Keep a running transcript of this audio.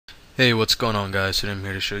Hey, what's going on, guys? Today I'm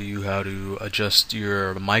here to show you how to adjust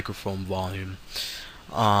your microphone volume.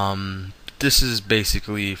 This is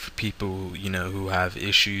basically for people, who have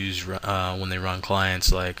issues when they run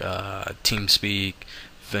clients like TeamSpeak,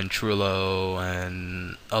 Ventrilo,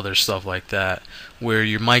 and other stuff like that, where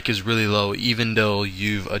your mic is really low even though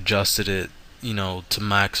you've adjusted it, to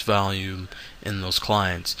max volume in those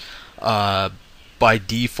clients. Uh, by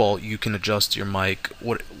default, you can adjust your mic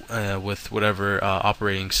with whatever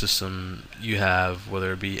operating system you have,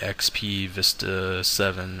 whether it be XP, Vista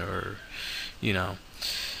 7, or you know.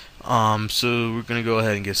 So we're gonna go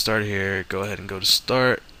ahead and get started here. Go ahead and go to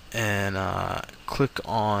Start and click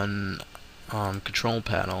on Control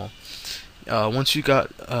Panel. Once you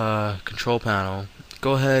got Control Panel,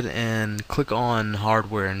 go ahead and click on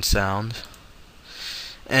Hardware and Sound.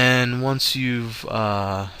 And once you've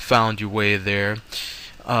found your way there,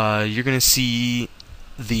 you're going to see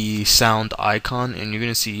the sound icon, and you're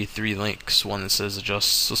going to see three links. One that says adjust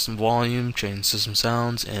system volume, change system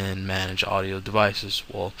sounds, and manage audio devices.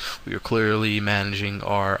 Well, we are clearly managing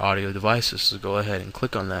our audio devices, so go ahead and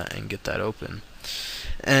click on that and get that open.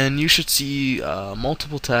 And you should see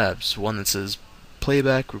multiple tabs. One that says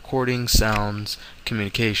playback, recording, sounds,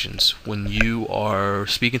 communications. When you are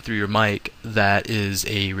speaking through your mic, that is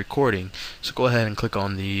a recording. So go ahead and click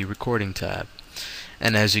on the recording tab.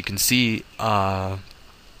 And as you can see, I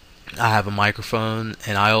have a microphone,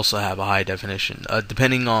 and I also have a high definition.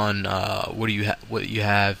 Depending on what you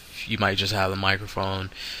have, you might just have the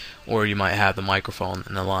microphone, or you might have the microphone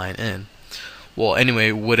and the line in. Well,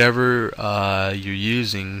 anyway, whatever you're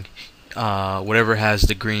using, whatever has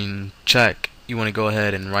the green check, you want to go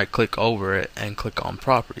ahead and right click over it and click on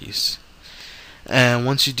Properties. And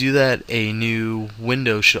once you do that, a new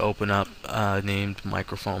window should open up named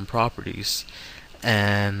Microphone Properties.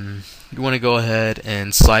 And you want to go ahead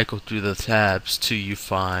and cycle through the tabs till you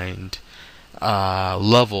find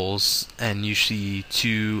levels, and you see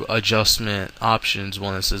two adjustment options,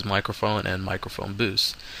 one that says microphone and microphone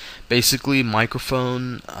boost. Basically,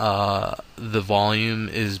 microphone, the volume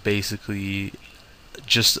is basically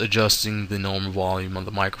just adjusting the normal volume of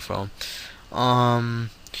the microphone.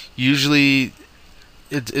 Usually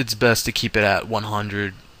it's best to keep it at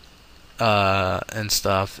 100 and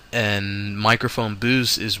stuff. And microphone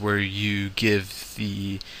boost is where you give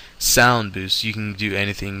the sound boost. You can do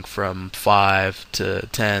anything from 5 to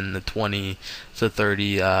 10 to 20 to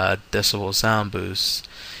 30 decibel sound boost.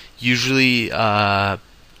 Usually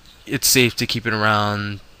it's safe to keep it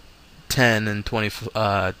around 10 and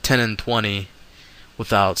 20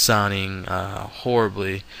 without sounding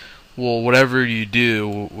horribly. Well, whatever you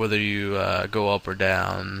do, whether you go up or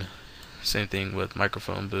down, same thing with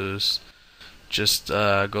microphone boost. Just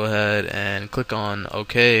go ahead and click on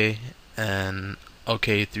OK and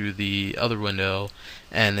OK through the other window,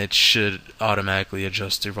 and it should automatically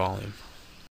adjust your volume.